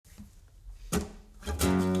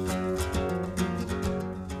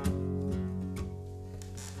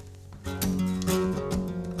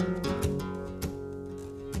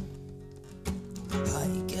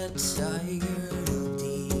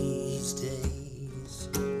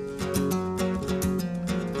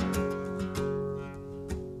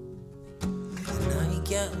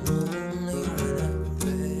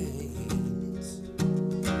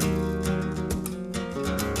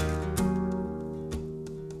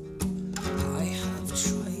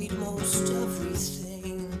almost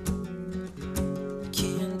everything.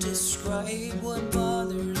 Can't describe what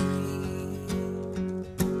bothers me.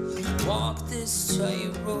 Walk this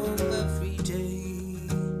tightrope every day.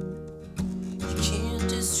 You can't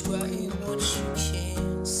describe what you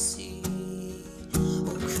can't see.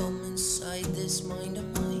 Oh, come inside this mind of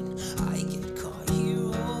mine. I get caught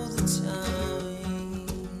here all the time.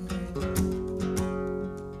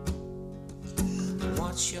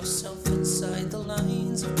 Watch yourself inside the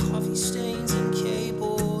lines of coffee stains and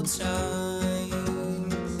cable ties.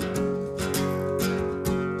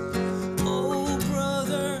 Oh,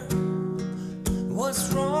 brother,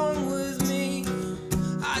 what's wrong with me?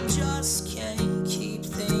 I just can't keep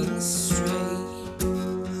things straight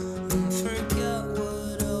and forget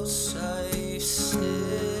what else I've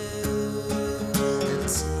said and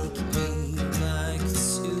take me back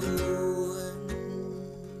to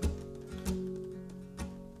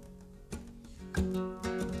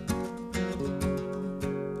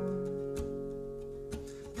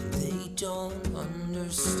they don't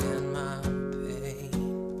understand my pain.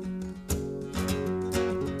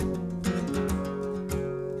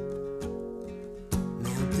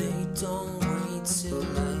 No, they don't wait till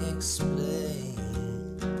I explain.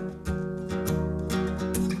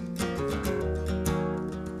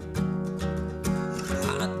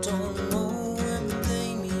 I don't know if they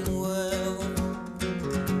mean well,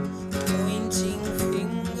 pointing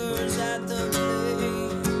fingers at the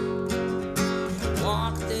blade.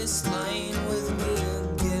 Walk this line with me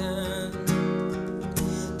again.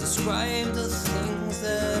 Describe the things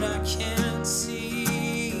that I can't see.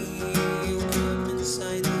 Come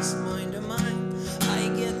inside this mind of mine. I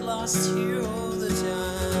get lost here all the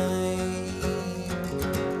time.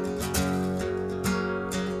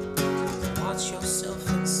 Watch yourself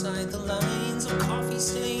inside the lines of coffee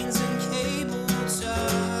stains and cable ties.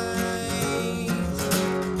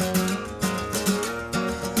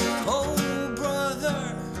 Oh, brother,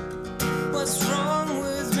 what's wrong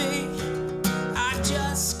with me? I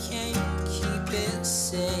just can't keep it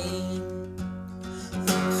sane.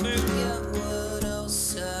 Forget what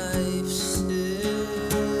else I've said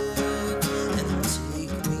and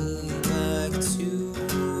take me back to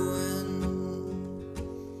when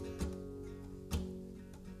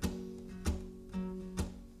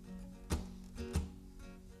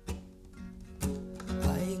I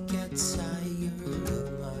get tired of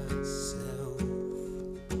myself.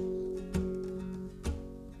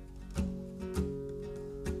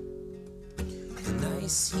 And I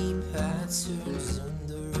see patterns in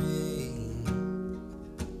the rain.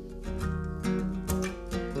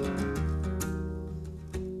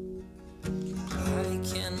 I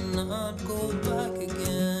cannot go back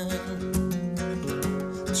again.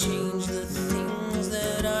 Change the things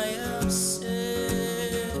that I have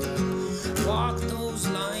said. Walk those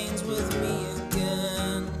lines with me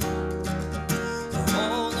again.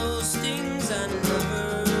 All those things I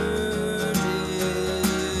never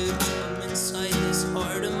did. Come inside this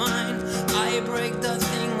heart of mine. I break the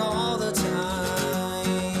thing all the time.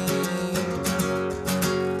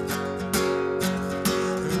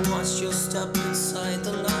 And watch your step inside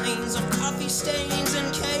the lines of coffee stains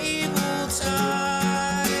and cable ties.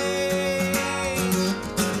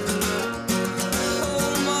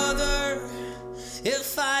 Oh, mother,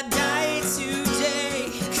 if I die too